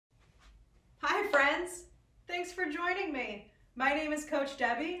friends. Thanks for joining me. My name is Coach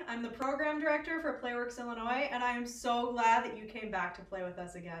Debbie. I'm the program director for Playworks Illinois, and I am so glad that you came back to play with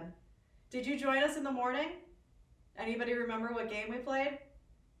us again. Did you join us in the morning? Anybody remember what game we played?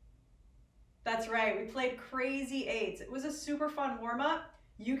 That's right, we played Crazy Eights. It was a super fun warm-up.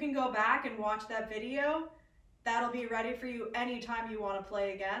 You can go back and watch that video. That'll be ready for you anytime you want to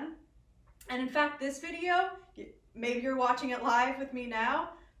play again. And in fact, this video, maybe you're watching it live with me now,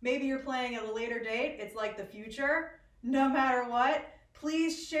 maybe you're playing at a later date, it's like the future. No matter what,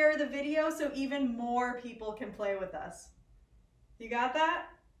 please share the video so even more people can play with us. You got that?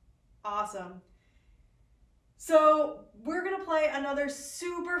 Awesome. So we're gonna play another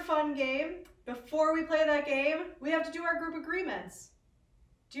super fun game. Before we play that game, we have to do our group agreements.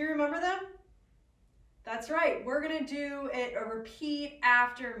 Do you remember them? That's right, we're gonna do it a repeat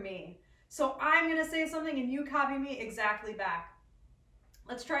after me. So I'm gonna say something and you copy me exactly back.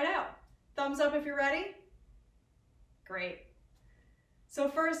 Let's try it out. Thumbs up if you're ready. Great. So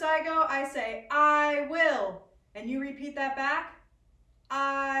first I go, I say, I will. And you repeat that back.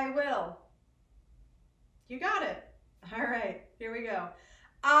 I will. You got it. All right, here we go.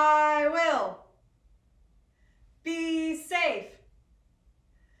 I will. Be safe.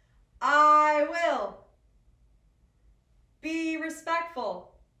 I will. Be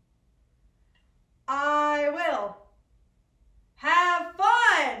respectful. I will. Have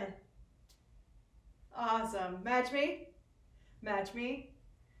fun. Awesome. Match me. Match me.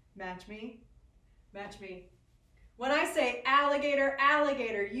 Match me. Match me. When I say alligator,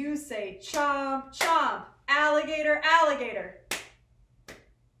 alligator, you say chomp, chomp. Alligator, alligator.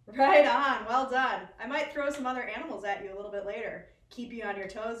 Right on. Well done. I might throw some other animals at you a little bit later. Keep you on your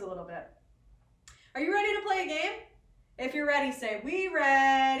toes a little bit. Are you ready to play a game? If you're ready, say, we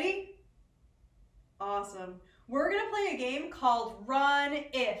ready. Awesome. We're going to play a game called Run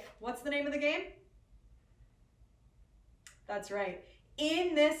If. What's the name of the game? That's right.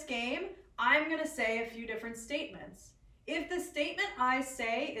 In this game, I'm going to say a few different statements. If the statement I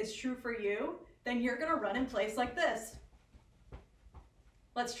say is true for you, then you're going to run in place like this.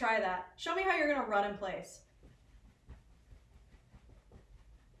 Let's try that. Show me how you're going to run in place.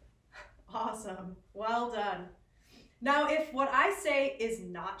 Awesome. Well done. Now, if what I say is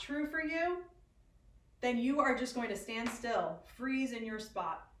not true for you, then you are just going to stand still, freeze in your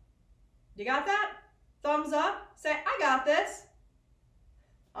spot. You got that? Thumbs up. Say, I got this.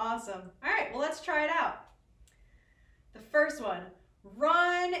 Awesome. All right, well, let's try it out. The first one,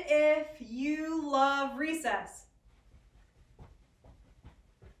 run if you love recess.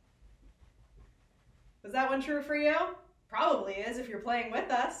 Was that one true for you? Probably is if you're playing with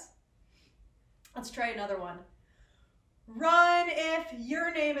us. Let's try another one. Run if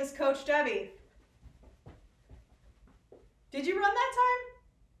your name is Coach Debbie. Did you run that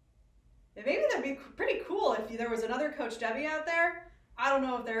time? Maybe that'd be pretty cool if there was another Coach Debbie out there. I don't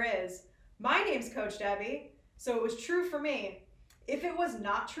know if there is. My name's Coach Debbie, so it was true for me. If it was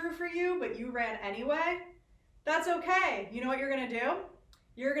not true for you, but you ran anyway, that's okay. You know what you're gonna do?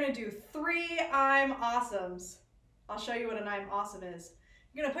 You're gonna do 3 I'm awesomes. I'll show you what an I'm awesome is.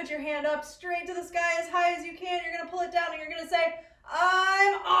 You're gonna put your hand up straight to the sky as high as you can. You're gonna pull it down and you're gonna say,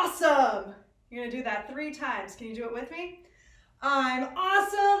 I'm awesome. You're gonna do that 3 times. Can you do it with me? I'm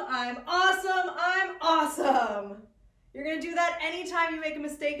awesome, I'm awesome, I'm awesome. You're gonna do that anytime you make a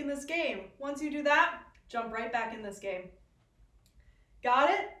mistake in this game. Once you do that, jump right back in this game. Got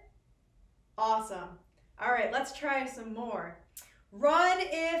it? Awesome. All right, let's try some more. Run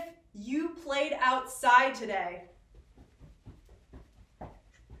if you played outside today.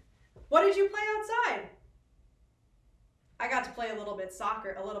 What did you play outside? I got to play a little bit of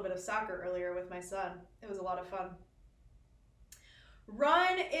soccer earlier with my son. It was a lot of fun.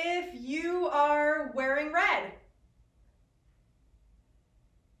 Run if you are wearing red.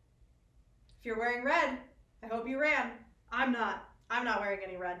 If you're wearing red, I hope you ran. I'm not. I'm not wearing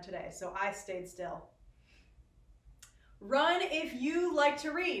any red today, so I stayed still. Run if you like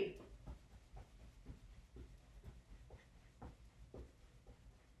to read.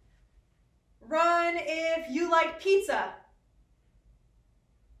 Run if you like pizza.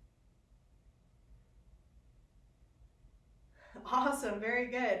 Awesome, very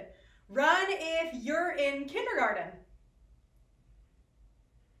good. Run if you're in kindergarten.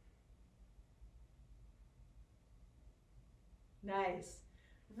 Nice.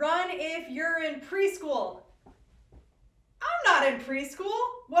 Run if you're in preschool. I'm not in preschool.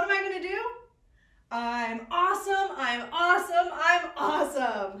 What am I going to do? I'm awesome, I'm awesome, I'm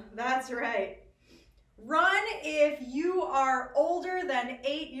awesome. That's right. Run if you are older than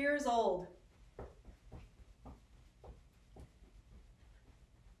 8 years old.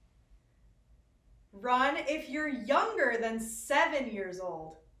 Run if you're younger than 7 years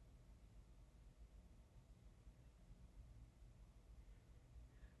old.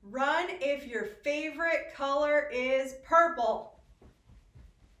 Run if your favorite color is purple.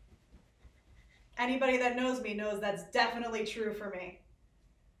 Anybody that knows me knows that's definitely true for me.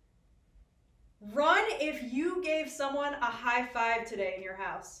 Run if you gave someone a high five today in your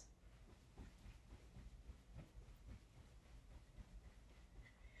house.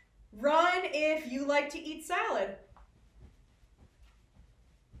 Run if you like to eat salad.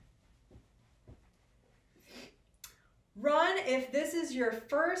 Run if this is your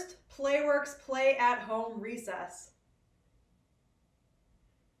first Playworks Play at Home recess.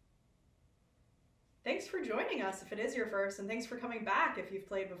 Thanks for joining us if it is your first, and thanks for coming back if you've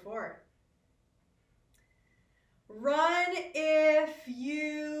played before. Run if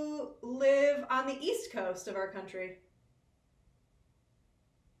you live on the East Coast of our country.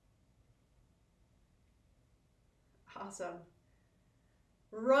 Awesome.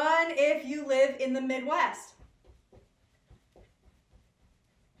 Run if you live in the Midwest.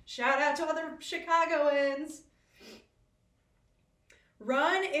 Shout out to other Chicagoans.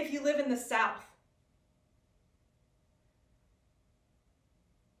 Run if you live in the South.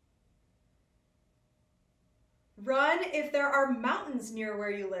 Run if there are mountains near where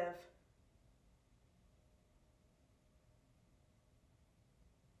you live.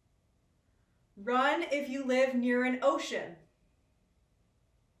 Run if you live near an ocean.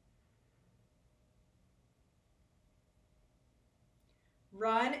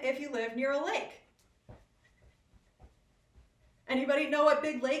 Run if you live near a lake. Anybody know what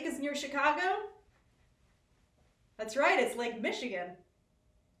big lake is near Chicago? That's right, it's Lake Michigan.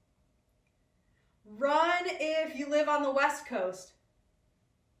 Run if you live on the West Coast.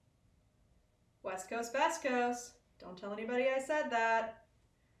 West Coast, best coast. Don't tell anybody I said that.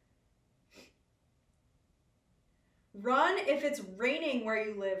 Run if it's raining where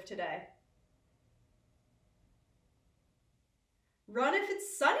you live today. Run if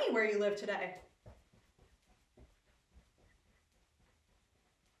it's sunny where you live today.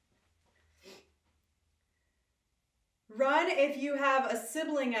 Run if you have a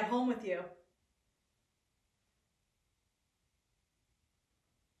sibling at home with you.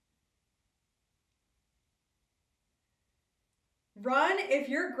 Run if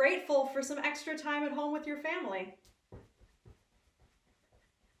you're grateful for some extra time at home with your family.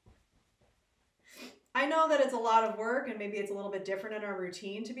 I know that it's a lot of work and maybe it's a little bit different in our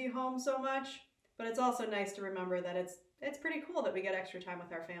routine to be home so much, but it's also nice to remember that it's pretty cool that we get extra time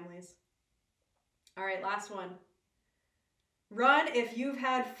with our families. All right, last one. Run if you've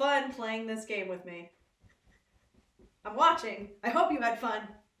had fun playing this game with me. I'm watching. I hope you had fun.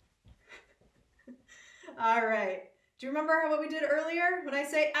 All right. Do you remember what we did earlier? When I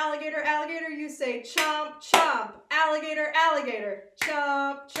say alligator, alligator, you say chomp, chomp. Alligator, alligator.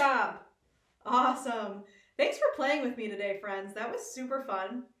 Chomp, chomp. Awesome. Thanks for playing with me today, friends. That was super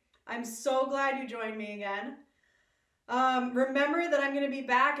fun. I'm so glad you joined me again. Remember that I'm going to be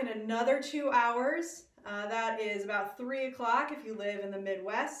back in another 2 hours. That is about 3 o'clock if you live in the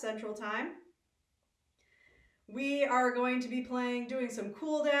Midwest Central Time. We are going to be doing some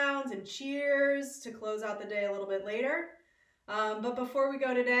cool downs and cheers to close out the day a little bit later. But before we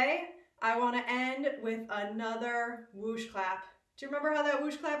go today, I want to end with another whoosh clap. Do you remember how that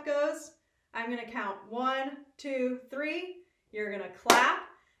whoosh clap goes? I'm going to count 1, 2, 3. You're going to clap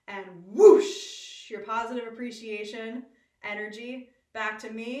and whoosh your positive appreciation energy back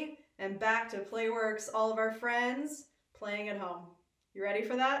to me and back to Playworks, all of our friends playing at home. You ready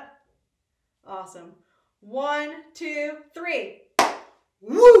for that? Awesome. 1, 2, 3.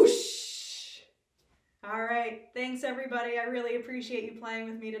 Whoosh! All right. Thanks, everybody. I really appreciate you playing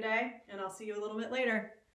with me today, and I'll see you a little bit later.